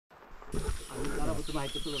তুমি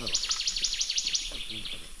হাইটে তুলে দাও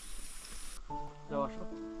যাও আসো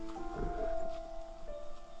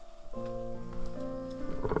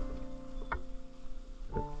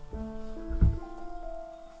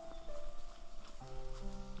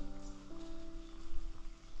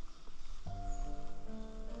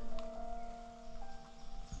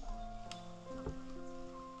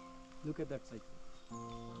Look at that side.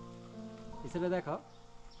 इसे देखा?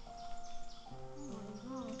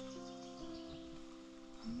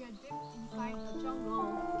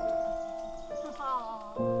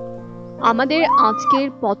 আমাদের আজকের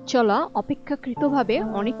পথ চলা অপেক্ষাকৃতভাবে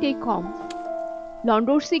অনেকটাই কম।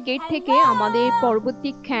 লন্ডরসি গেট থেকে আমাদের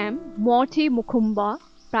পরবর্তী ক্যাম্প মঠি মুকুম্বা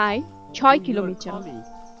প্রায় 6 কিলোমিটার।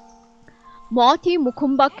 মঠি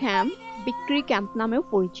মুকুম্বা ক্যাম্প ভিক্টরি ক্যাম্প নামেও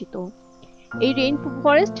পরিচিত। এই রেইন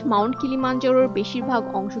ফরেস্ট মাউন্ট কিলিমাঞ্জারোর বেশিরভাগ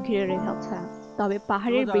অংশ ঘিরে রেখেছে, তবে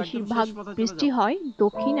পাহাড়ের বেশিরভাগ বৃষ্টি হয়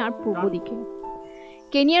দক্ষিণ আর পূর্ব দিকে।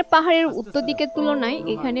 কেনিয়ার পাহাড়ের উত্তর দিকের তুলনায়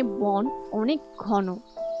এখানে বন অনেক ঘন,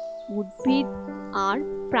 উদ্ভিদ আর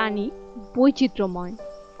প্রাণী বৈচিত্র্যময়।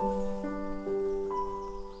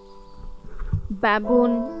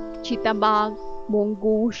 বাবুন, চিতাবাঘ,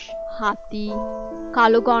 মঙ্গুস, হাতি,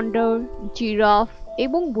 কালো গন্ডার, জিরাফ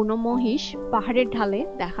এবং বুনো মহিষ পাহাড়ের ঢালে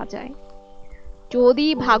দেখা যায়। যদি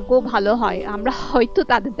ভাগ্য ভালো হয় আমরা হয়তো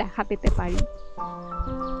তাদের দেখা পেতে পারি।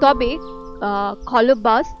 তবে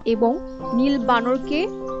কলবাস এবং নীল বানরকে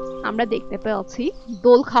আমরা দেখতে পেয়েছি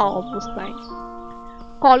দোল খাওয়া অবস্থায়।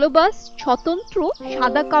 কলবাস স্বতন্ত্র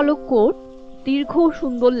সাদা কালো কোট, দীর্ঘ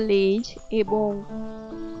সুন্দর লেজ এবং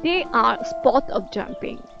দে আর স্পট অফ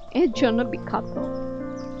জাম্পিং এর জন্য বিখ্যাত।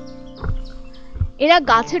 এরা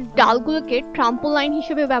গাছের ডালগুলোকে ট্রাম্পোলাইন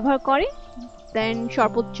হিসেবে ব্যবহার করে, দেন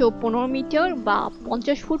সর্বোচ্চ 15 মিটার বা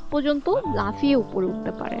 50 ফুট পর্যন্ত লাফিয়ে উপরে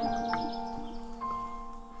উঠতে পারে।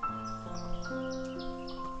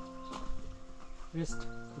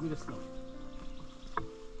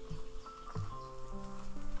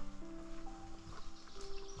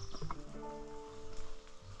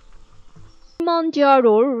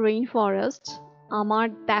 কিলিমাঞ্জারোর রেইন ফরেস্ট আমার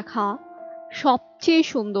দেখা সবচেয়ে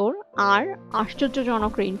সুন্দর আর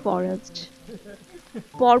আশ্চর্যজনক রেইন ফরেস্ট।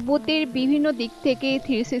 পর্বতের বিভিন্ন দিক থেকে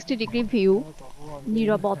 360 ডিগ্রি ভিউ,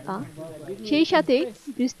 নীরবতা, সেই সাথে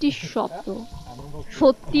বৃষ্টির শব্দ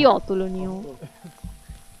সত্যি অতুলনীয়।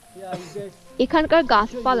 এখানকার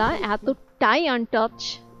গাছপালা এতটাই আনটাচ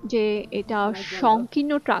যে এটা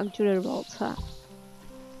সংকীর্ণ ট্রাক জুড়ে রয়েছে।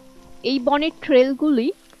 এই বনের ট্রেলগুলি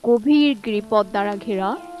গভীর গিরিপথ দ্বারা ঘেরা,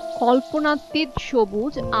 কল্পনাতীত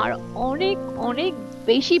সবুজ আর অনেক অনেক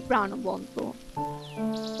বেশি প্রাণবন্ত।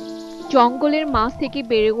 জঙ্গলের মাঝ থেকে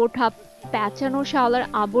বেড়ে ওঠা প্যাঁচানো শাওলার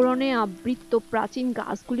আবরণে আবৃত প্রাচীন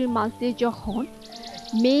গাছগুলির মাঝ দিয়ে যখন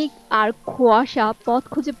মেঘ আর কুয়াশা পথ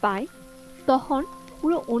খুঁজে পায়, তখন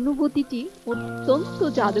পুরো অনুভূতিটি অত্যন্ত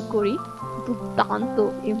জাদুকরী, দুর্দান্ত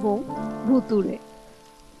এবং ভুতুড়ে।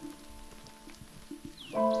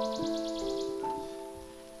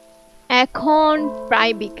 এখন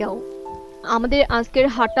প্রায় বিকেল। আমাদের আজকের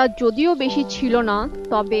হাঁটা যদিও বেশি ছিল না,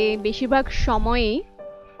 তবে বেশিরভাগ সময়েই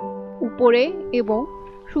উপরে এবং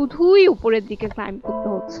শুধুই উপরের দিকে ক্লাইম্ব করতে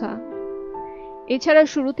হচ্ছে। এছাড়া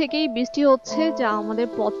শুরু থেকেই বৃষ্টি হচ্ছে, যা আমাদের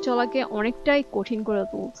পথ চলাকে অনেকটাই কঠিন করে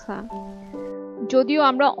তুলছে। যদিও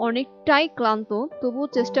আমরা অনেকটাই ক্লান্ত, তবুও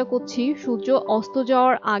চেষ্টা করছি সূর্য অস্ত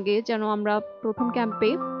যাওয়ার আগে যেন আমরা প্রথম ক্যাম্পে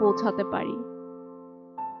পৌঁছাতে পারি।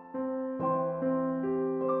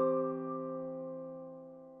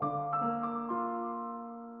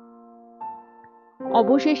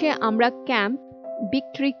 অবশেষে আমরা ক্যাম্প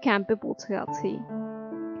ভিক্টরি ক্যাম্পে পৌঁছে গেছি।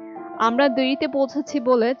 আমরা দেরিতে পৌঁছেছি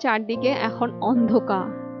বলে চারদিকে এখন অন্ধকার।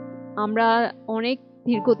 আমরা অনেক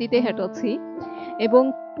ধীর গতিতে হেঁটেছি এবং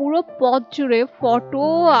পুরো পথ জুড়ে ফটো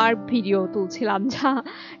আর ভিডিও তুলছিলাম, যা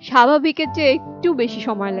স্বাভাবিকের চেয়ে একটু বেশি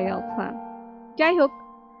সময় লেগেছে। যাই হোক,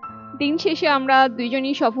 দিন শেষে আমরা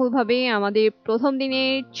দুইজনই সফলভাবে আমাদের প্রথম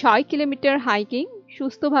দিনের 6 কিলোমিটার হাইকিং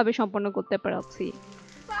সুস্থভাবে সম্পন্ন করতে পেরেছি।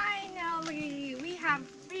 Finally, we have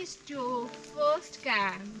reached your first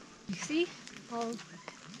camp. You see how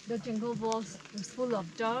the jungle was full of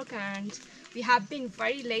dark and we have been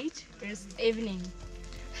very late. It's evening.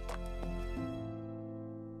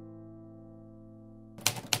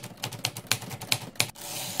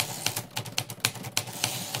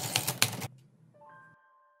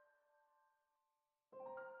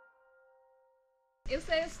 It's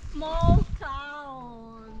a small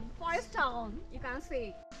town, forest town, you can see.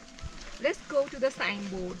 Let's go to the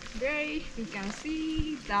signboard. There you can see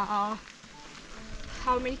the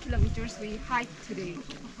how many kilometers we hiked today.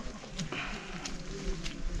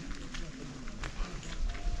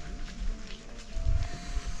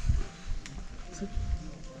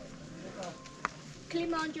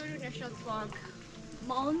 Kilimanjaro National Park.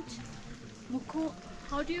 Mount Muko.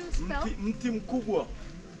 How do you spell? Mti mkubwa.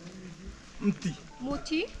 Mti.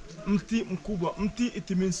 Muti. Mti mkubwa. Mti it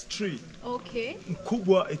means tree. Okay.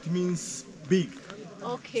 Mkubwa it means big.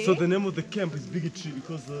 Okay. So the name of the camp is Big Tree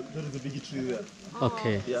because there is a big tree there.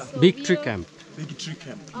 Okay. Yeah. So Big we tree are- camp. Big tree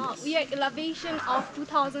camp. We are elevation of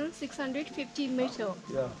 2,650 meter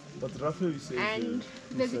Yeah. But Raphael says. and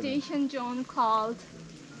vegetation zone called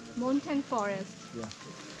mountain forest. Yeah.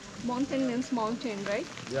 Mountain means mountain, right?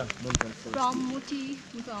 Yeah. Mountain forest. From Muti,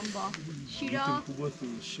 Mutamba. Shira. Mti mkubwa to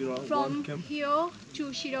Shira From one camp. here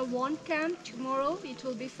to Shira 1 camp tomorrow it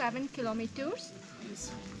will be 7 kilometers.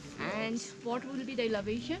 Yes. And what will be the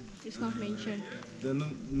elevation? It's not mentioned. They're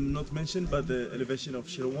not mentioned, but the elevation of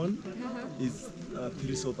Shira one is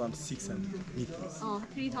 3,600 meters.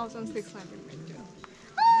 3,600 meters.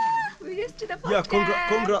 We reached the first Yeah.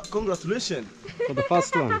 camp. Congratulations. For the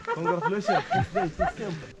first one. Congratulations.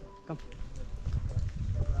 Come.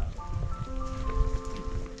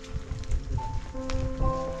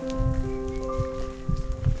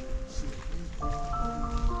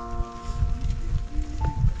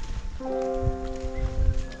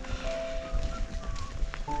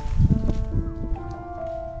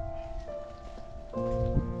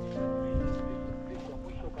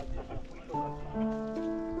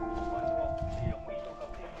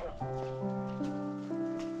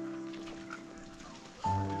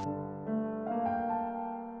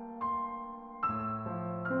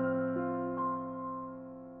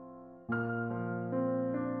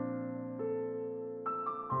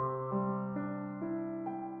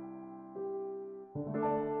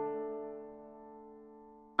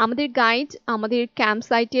 আমাদের guide আমাদের camp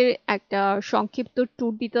সাইটের একটা সংক্ষিপ্ত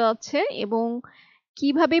tour দিতে যাচ্ছে এবং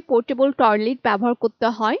কিভাবে portable toilet ব্যবহার করতে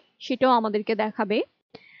হয় সেটাও আমাদেরকে দেখাবে,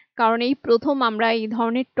 কারণ এই প্রথম আমরা এই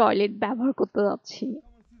ধরনের টয়লেট ব্যবহার করতে যাচ্ছি।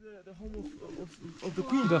 The home of the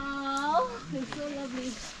queen. Wow, it's so lovely.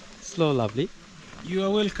 Slow, lovely. You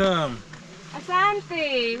are welcome. Asante,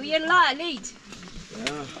 we are late.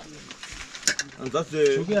 Yeah. And that's the.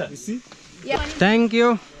 Sugar. You see? Yeah, Thank you.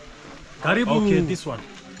 Karibu. Okay, this one.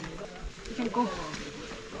 you can go.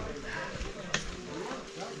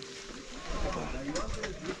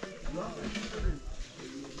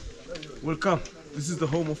 Welcome. This is the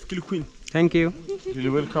home of Kili Queen. Thank you. Really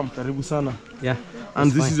welcome. Karibu sana. Yeah.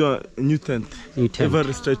 And this fine. is a new tent. New tent.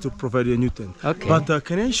 Everest tried to provide you a new tent. Okay. But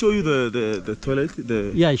can I show you the toilet?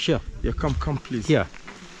 Yeah, sure. Yeah, come please. Here.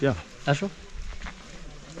 Yeah. Asho.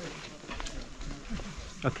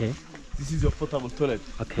 Okay. This is your portable toilet.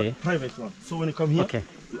 Okay. Private one. So when you come here, Okay.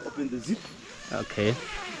 you open the zip. Okay.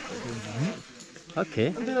 Okay.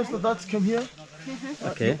 And then after that, come here.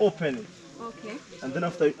 Okay. You open it. Okay, And then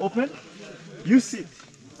after you open, you sit.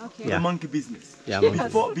 okay. Yeah. The monkey business. Yeah.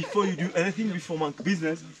 Before you do anything before monkey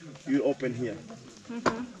business, you open here.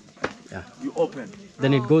 Yeah. You open.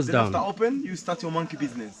 Then it goes Then after down. open, you start your monkey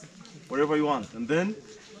business, wherever you want. And then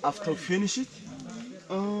after finish it,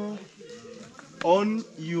 on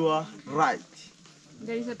your right,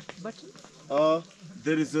 There is a button.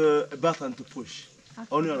 there is a button to push.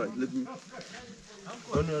 On your right, let me.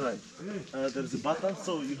 On your right, there is a button,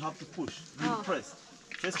 so you have to push. You will press.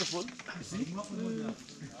 First of all, you see,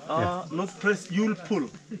 not press. You will pull,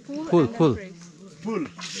 Pull, and then pull. press. pull.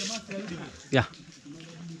 Yeah.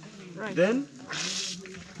 Right. Then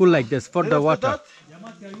Pull like this for then the after water. that,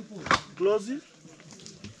 close it,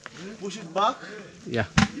 push it back. Yeah.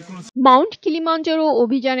 You can Mount Kilimanjaro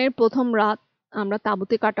অভিযানের প্রথম রাত আমরা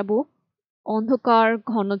তাঁবুতে কাটাবো। অন্ধকার,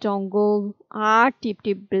 ঘন জঙ্গল আর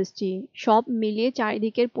টিপটিপ বৃষ্টি সব মিলিয়ে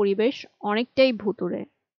চারিদিকের পরিবেশ অনেকটাই ভুতুড়ে।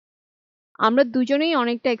 আমরা দুজনেই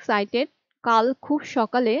অনেকটা এক্সাইটেড। কাল খুব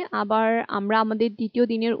সকালে আবার আমরা আমাদের দ্বিতীয়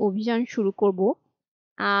দিনের অভিযান শুরু করব,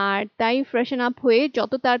 আর তাই ফ্রেশন আপ হয়ে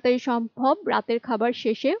যত তাড়াতাড়ি সম্ভব রাতের খাবার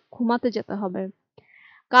শেষে ঘুমাতে যেতে হবে।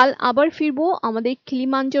 কাল আবার ফিরবো আমাদের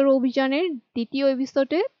কিলিমাঞ্জারো অভিযানের দ্বিতীয়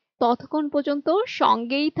এপিসোডে। ততক্ষণ পর্যন্ত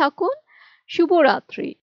সঙ্গেই থাকুন। শুভরাত্রি।